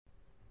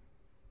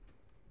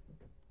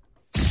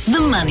The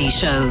Money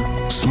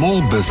Show.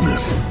 Small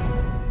business.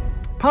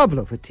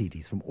 Pavlo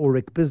Fatidis from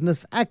Auric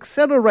Business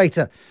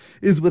Accelerator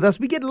is with us.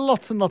 We get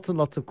lots and lots and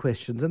lots of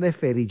questions, and they're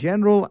fairly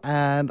general,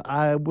 and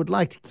I would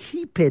like to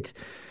keep it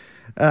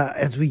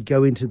as we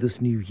go into this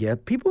new year.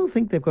 People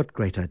think they've got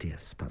great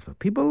ideas, Pavlo.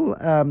 People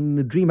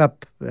dream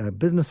up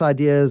business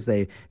ideas,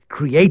 they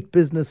create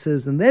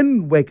businesses, and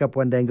then wake up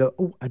one day and go,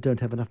 oh, I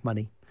don't have enough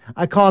money.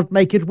 I can't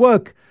make it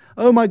work.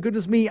 Oh, my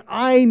goodness me,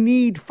 I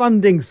need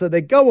funding. So they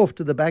go off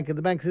to the bank, and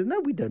the bank says, no,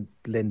 we don't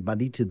lend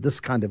money to this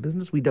kind of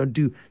business. We don't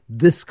do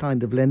this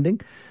kind of lending.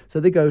 So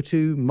they go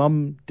to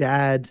mum,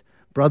 dad,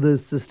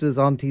 brothers, sisters,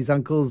 aunties,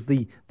 uncles,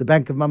 the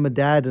bank of mum and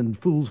dad, and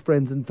fools,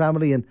 friends and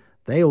family, and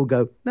they all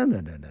go, no.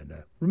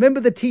 Remember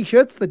the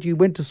T-shirts that you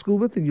went to school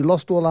with and you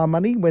lost all our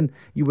money when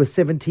you were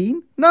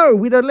 17? No,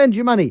 we don't lend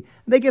you money.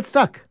 And they get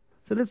stuck.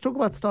 So let's talk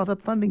about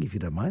startup funding, if you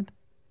don't mind.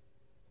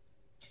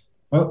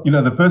 Well,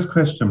 the first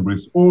question,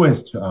 Bruce,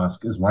 always to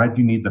ask is, why do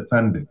you need the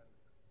funding?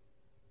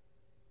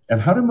 And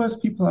how do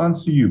most people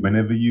answer you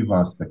whenever you've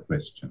asked that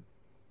question?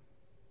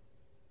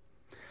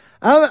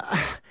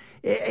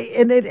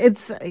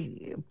 It's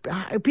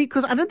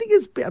because I don't think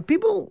it's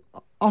people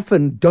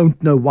often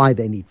don't know why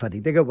they need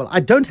funding. They go, well,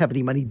 I don't have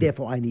any money,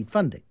 therefore I need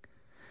funding.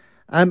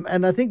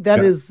 And I think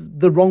that is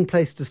the wrong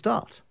place to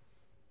start.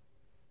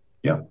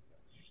 Yeah.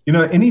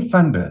 Any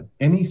funder,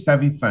 any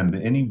savvy funder,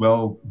 any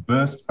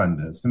well-versed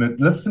funder is going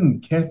to listen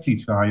carefully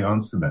to how you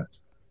answer that.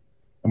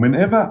 And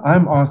whenever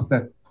I'm asked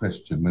that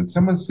question, when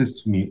someone says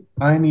to me,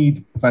 I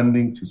need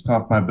funding to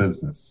start my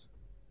business,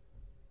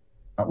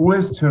 I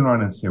always turn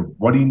around and say,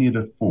 what do you need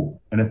it for?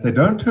 And if they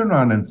don't turn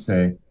around and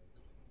say,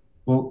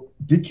 well,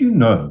 did you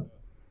know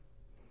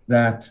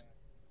that,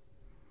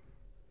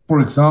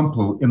 for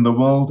example, in the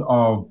world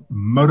of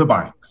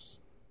motorbikes,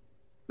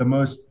 the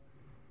most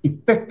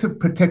effective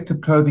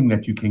protective clothing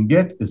that you can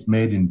get is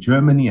made in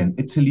Germany and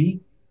Italy.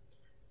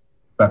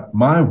 But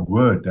my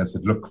word, does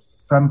it look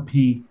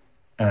frumpy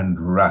and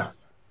rough.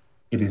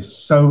 It is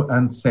so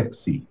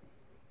unsexy.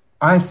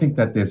 I think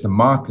that there's a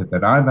market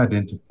that I've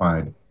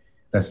identified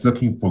that's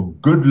looking for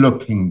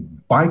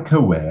good-looking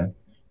biker wear,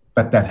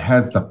 but that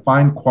has the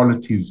fine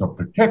qualities of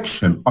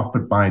protection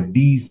offered by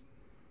these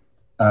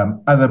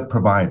other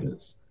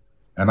providers.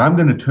 And I'm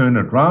going to turn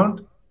it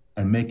around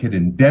and make it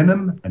in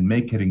denim and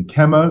make it in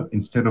camo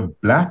instead of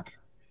black,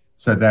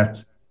 so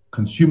that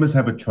consumers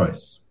have a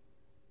choice.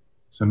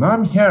 So now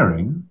I'm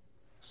hearing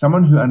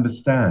someone who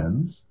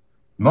understands,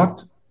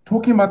 not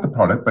talking about the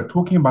product, but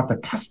talking about the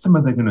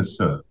customer they're going to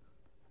serve.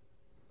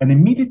 And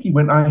immediately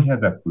when I hear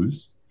that,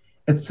 Bruce,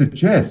 it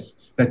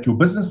suggests that your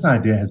business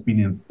idea has been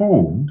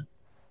informed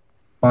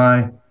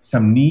by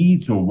some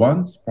needs or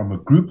wants from a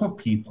group of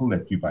people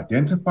that you've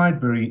identified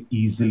very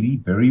easily,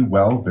 very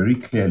well, very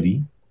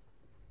clearly.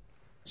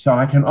 So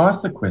I can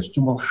ask the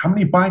question, well, how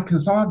many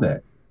bikers are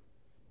there?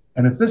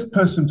 And if this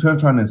person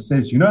turns around and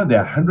says, there are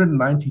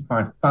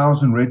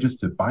 195,000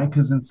 registered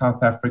bikers in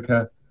South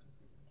Africa,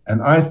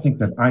 and I think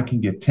that I can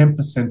get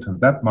 10%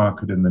 of that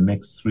market in the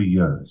next 3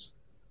 years.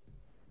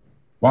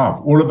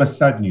 Wow, all of a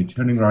sudden you're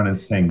turning around and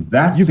saying,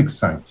 that's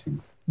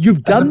exciting.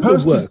 You've done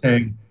the work.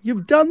 Saying,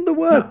 you've done the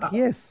work,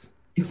 yes.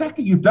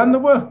 Exactly, you've done the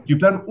work. You've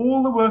done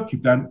all the work.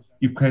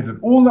 You've created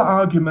all the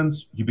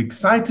arguments. You've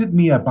excited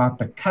me about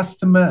the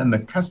customer and the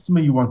customer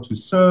you want to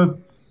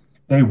serve.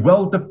 They're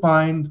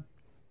well-defined.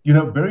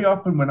 Very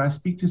often when I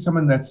speak to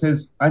someone that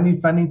says, I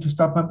need funding to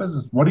start my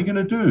business, what are you going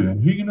to do?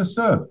 And who are you going to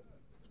serve?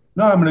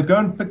 No, I'm going to go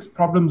and fix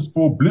problems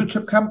for blue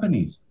chip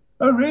companies.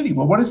 Oh, really?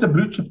 Well, what is a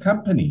blue chip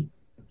company?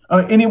 Oh,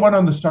 anyone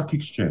on the stock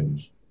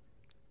exchange.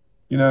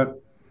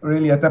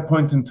 Really at that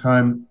point in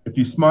time, if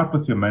you're smart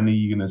with your money,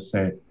 you're going to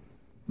say,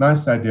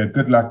 nice idea,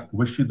 good luck,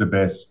 wish you the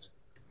best.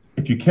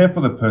 If you care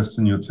for the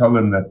person, you'll tell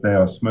them that they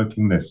are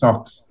smoking their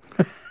socks,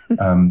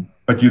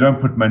 but you don't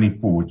put money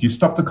forward. You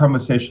stop the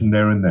conversation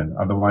there and then.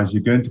 Otherwise,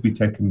 you're going to be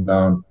taken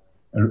down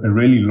a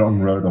really long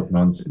road of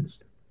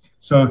nonsense.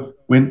 So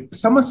when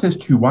someone says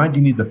to you, why do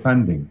you need the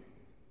funding?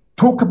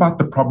 Talk about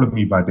the problem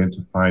you've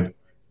identified.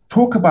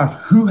 Talk about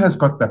who has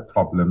got that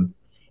problem,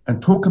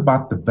 and talk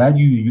about the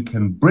value you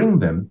can bring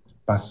them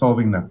by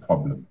solving that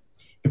problem.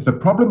 If the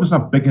problem is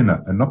not big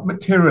enough and not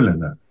material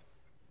enough,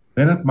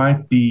 then it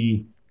might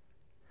be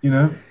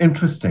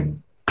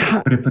interesting.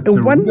 But if it's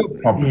a real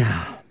problem,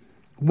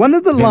 one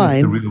of the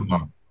lines, it's a real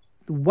one.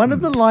 One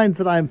of the lines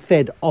that I'm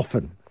fed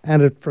often,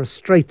 and it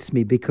frustrates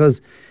me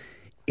because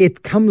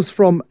it comes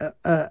from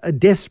a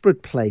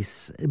desperate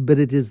place, but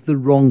it is the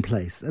wrong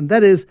place. And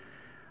that is,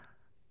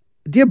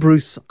 dear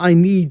Bruce, I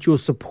need your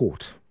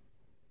support.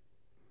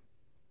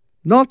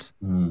 Not,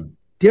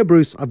 dear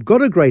Bruce, I've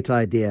got a great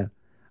idea.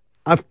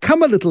 I've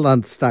come a little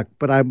unstuck,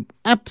 but I'm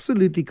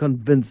absolutely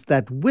convinced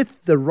that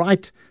with the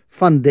right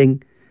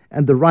funding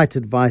and the right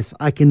advice,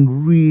 I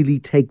can really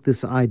take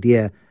this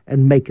idea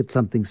and make it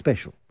something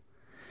special.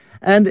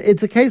 And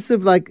it's a case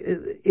of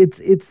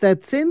it's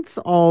that sense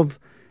of,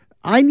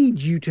 I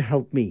need you to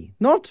help me.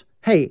 Not,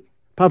 hey,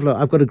 Pavlo,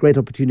 I've got a great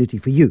opportunity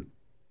for you.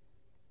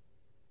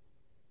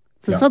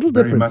 It's a subtle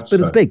difference, but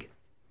it's big.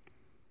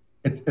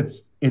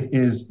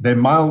 they're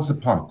miles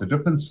apart. The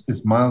difference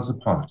is miles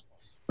apart.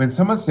 When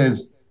someone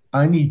says,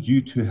 I need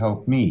you to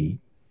help me,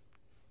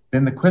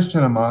 then the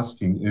question I'm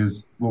asking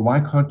is, well, why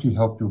can't you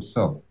help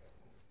yourself?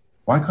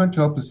 Why can't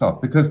you help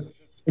yourself? Because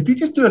if you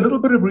just do a little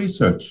bit of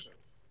research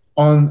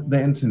on the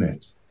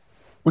internet,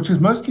 which is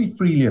mostly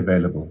freely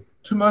available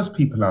to most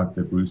people out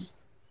there, Bruce,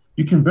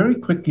 you can very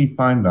quickly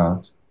find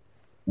out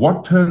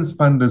what turns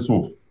funders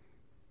off,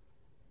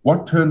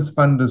 what turns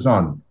funders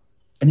on.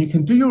 And you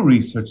can do your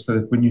research so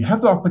that when you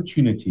have the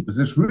opportunity, because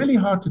it's really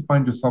hard to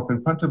find yourself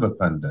in front of a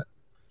funder,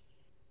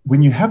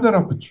 when you have that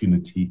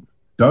opportunity,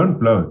 don't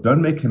blow it,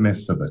 don't make a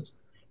mess of it.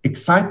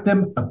 Excite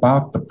them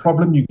about the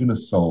problem you're going to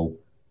solve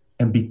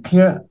and be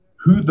clear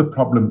who the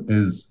problem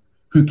is,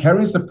 who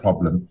carries the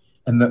problem,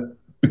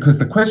 because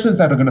the questions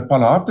that are going to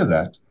follow after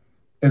that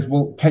is,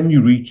 well, can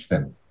you reach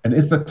them? And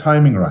is the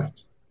timing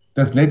right?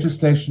 Does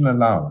legislation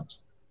allow it?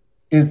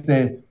 Is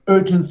there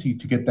urgency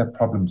to get that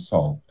problem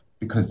solved?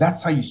 Because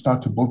that's how you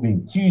start to build the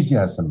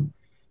enthusiasm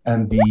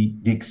and the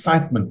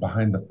excitement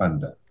behind the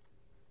funder.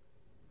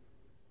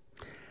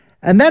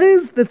 And that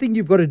is the thing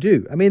you've got to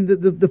do. I mean,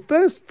 the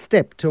first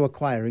step to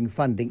acquiring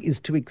funding is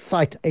to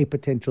excite a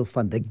potential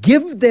funder.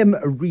 Give them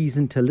a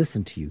reason to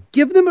listen to you.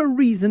 Give them a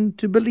reason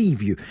to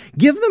believe you.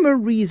 Give them a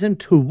reason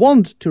to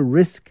want to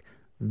risk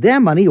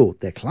their money or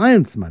their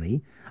client's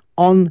money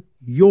on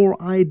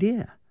your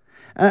idea.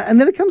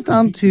 And then it comes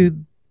down to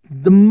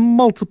the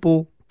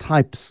multiple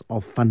types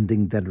of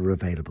funding that are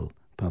available.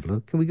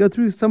 Pavlo, can we go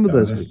through some of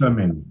those? There's so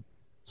many.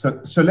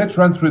 So let's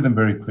run through them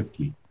very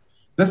quickly.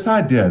 This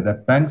idea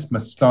that banks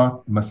must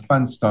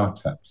fund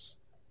startups,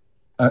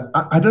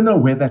 I don't know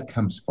where that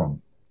comes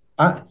from.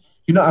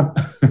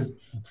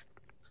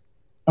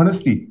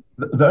 Honestly,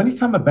 the only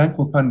time a bank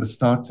will fund a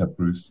startup,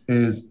 Bruce,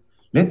 is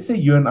let's say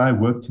you and I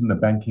worked in the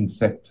banking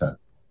sector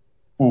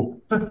for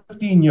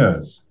 15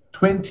 years,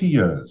 20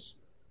 years,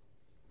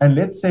 and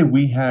let's say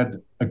we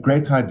had a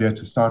great idea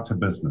to start a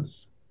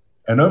business.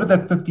 And over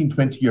that 15,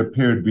 20-year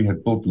period, we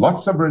had built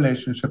lots of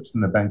relationships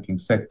in the banking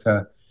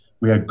sector.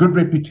 We had good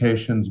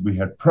reputations. We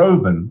had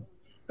proven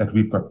that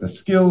we've got the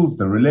skills,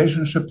 the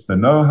relationships, the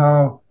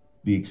know-how,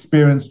 the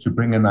experience to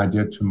bring an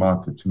idea to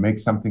market, to make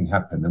something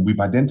happen. And we've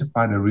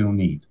identified a real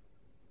need.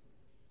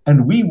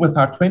 And we, with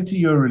our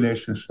 20-year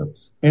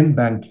relationships in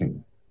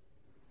banking,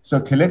 so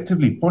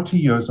collectively 40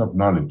 years of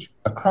knowledge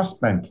across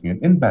banking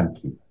and in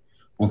banking,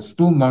 will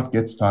still not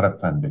get startup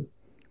funding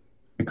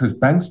because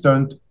banks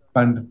don't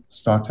fund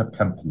startup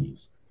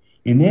companies.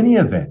 In any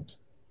event,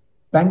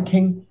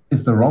 banking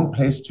is the wrong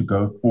place to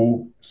go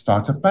for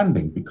startup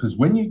funding because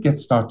when you get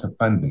startup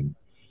funding,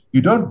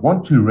 you don't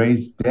want to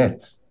raise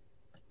debt.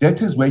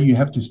 Debt is where you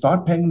have to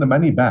start paying the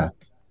money back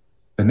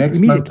the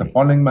next month, the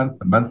following month,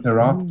 the month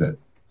thereafter.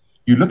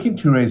 You're looking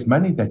to raise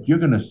money that you're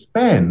going to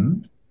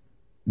spend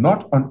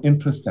not on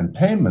interest and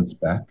payments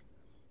back,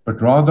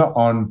 but rather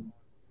on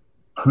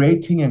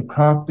creating and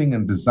crafting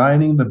and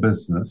designing the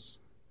business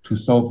to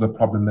solve the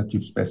problem that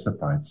you've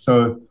specified.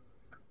 So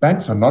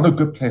banks are not a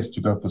good place to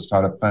go for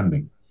startup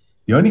funding.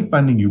 The only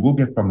funding you will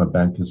get from a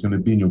bank is going to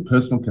be in your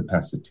personal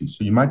capacity.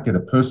 So you might get a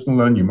personal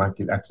loan, you might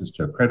get access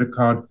to a credit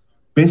card.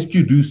 Best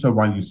you do so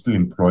while you're still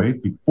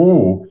employed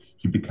before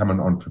you become an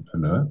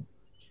entrepreneur,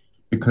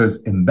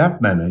 because in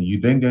that manner,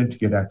 you're then going to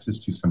get access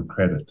to some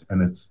credit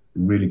and it's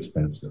really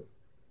expensive.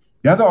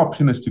 The other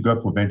option is to go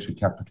for venture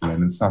capital.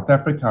 And in South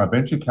Africa, our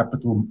venture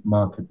capital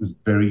market is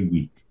very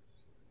weak.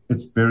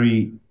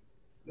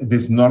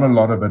 There's not a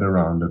lot of it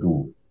around at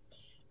all.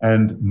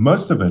 And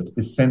most of it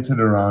is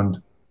centered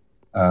around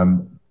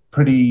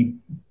pretty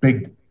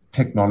big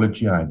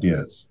technology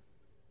ideas.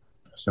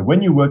 So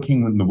when you're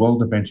working in the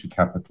world of venture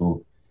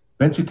capital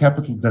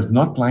does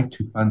not like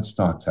to fund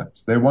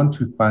startups. They want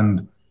to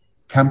fund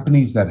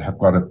companies that have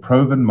got a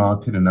proven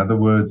market. In other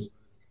words,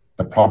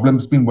 the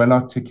problem's been well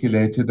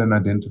articulated and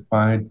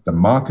identified. The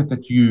market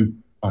that you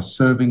are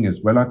serving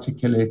is well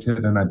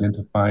articulated and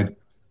identified.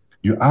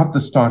 You're out the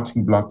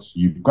starting blocks.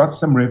 You've got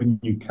some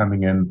revenue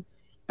coming in,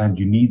 and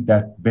you need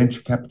that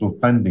venture capital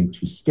funding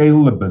to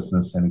scale the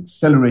business and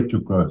accelerate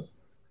your growth.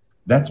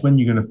 That's when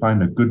you're going to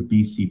find a good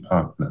VC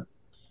partner.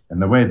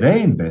 And the way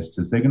they invest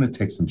is they're going to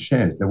take some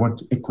shares. They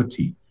want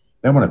equity.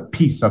 They want a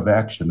piece of the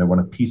action. They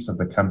want a piece of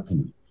the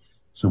company.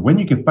 So when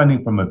you get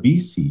funding from a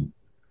VC,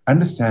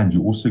 understand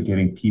you're also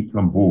getting people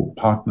on board,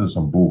 partners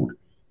on board.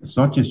 It's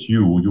not just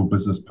you or your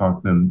business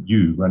partner and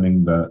you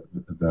running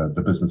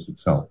the business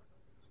itself.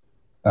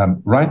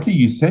 Rightly,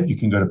 you said you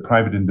can go to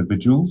private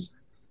individuals,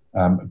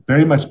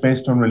 very much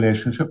based on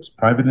relationships.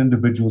 Private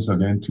individuals are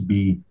going to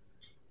be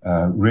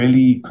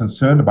really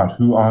concerned about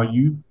who are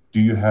you? Do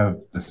you have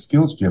the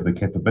skills? Do you have the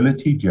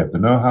capability? Do you have the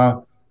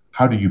know-how?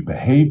 How do you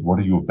behave? What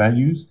are your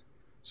values?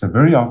 So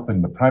very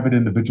often the private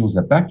individuals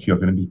that back you are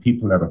going to be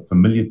people that are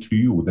familiar to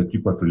you or that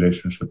you've got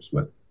relationships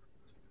with.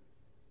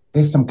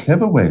 There's some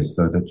clever ways,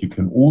 though, that you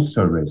can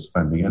also raise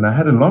funding. And I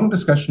had a long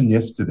discussion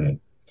yesterday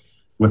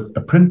with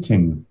a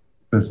printing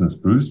business,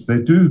 Bruce. They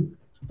do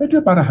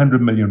about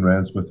 100 million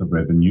rands worth of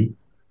revenue.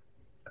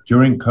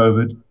 During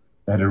COVID,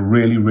 they had a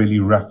really, really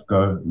rough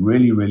go,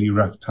 really, really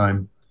rough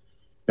time.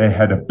 They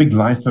had a big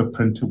litho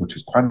printer, which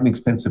is quite an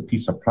expensive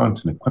piece of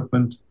plant and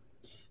equipment.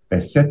 They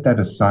set that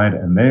aside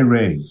and they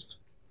raised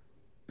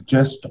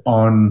just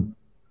on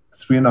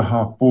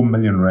 3.5, 4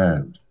 million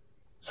rand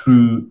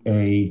through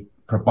a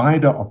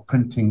provider of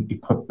printing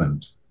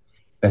equipment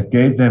that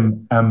gave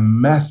them a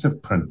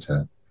massive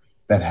printer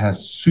that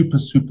has super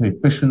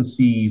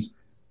efficiencies.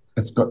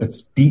 It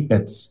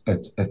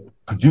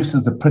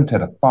produces the print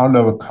at a far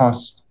lower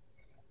cost.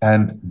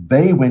 And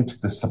they went to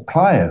the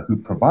supplier who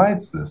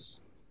provides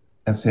this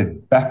and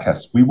said, back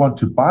us, we want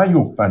to buy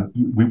your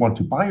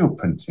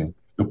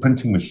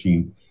printing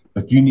machine,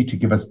 but you need to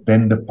give us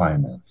vendor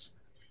finance.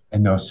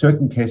 And there are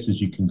certain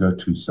cases you can go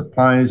to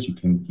suppliers, you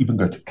can even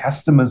go to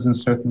customers in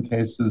certain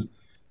cases.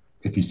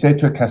 If you say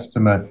to a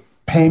customer,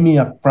 pay me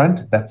up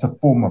front, that's a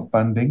form of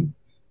funding,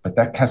 but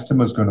that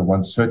customer is going to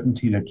want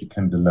certainty that you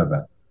can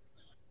deliver.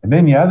 And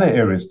then the other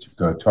areas to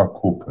go to are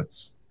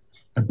corporates.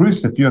 And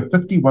Bruce, if you're a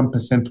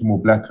 51% or more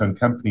Black-owned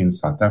company in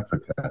South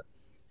Africa,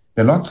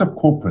 there are lots of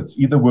corporates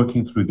either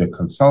working through their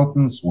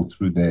consultants or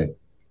through their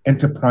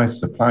enterprise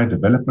supply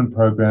development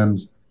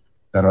programs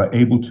that are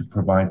able to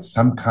provide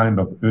some kind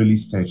of early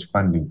stage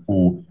funding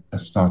for a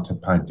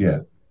startup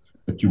idea.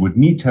 But you would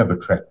need to have a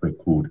track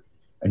record,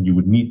 and you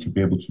would need to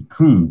be able to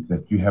prove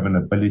that you have an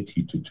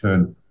ability to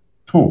turn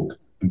talk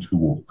into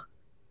walk.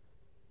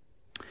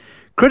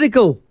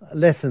 Critical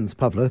lessons,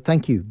 Pavlo.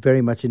 Thank you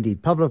very much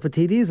indeed. Pavlo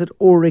Phitidis at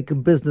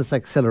Aurik Business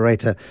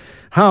Accelerator.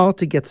 How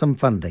to get some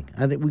funding.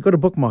 And we've got to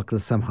bookmark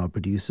this somehow,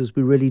 producers.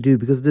 We really do,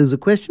 because it is a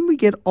question we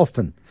get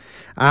often.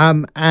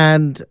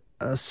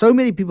 So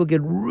many people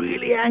get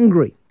really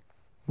angry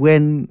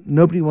when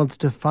nobody wants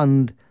to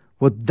fund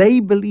what they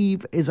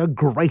believe is a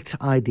great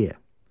idea.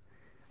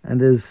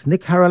 And as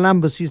Nick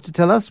Haralambous used to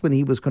tell us when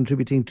he was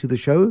contributing to the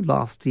show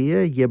last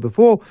year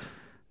before,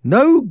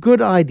 no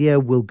good idea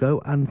will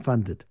go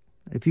unfunded.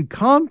 If you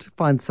can't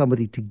find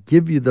somebody to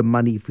give you the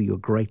money for your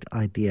great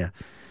idea,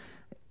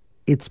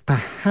 it's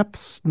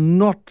perhaps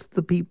not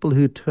the people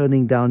who are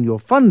turning down your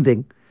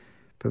funding,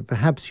 but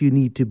perhaps you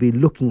need to be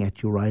looking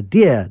at your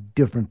idea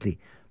differently,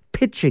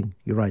 pitching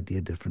your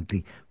idea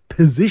differently,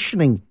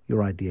 positioning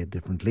your idea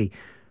differently,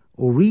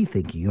 or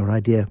rethinking your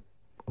idea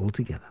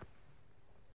altogether.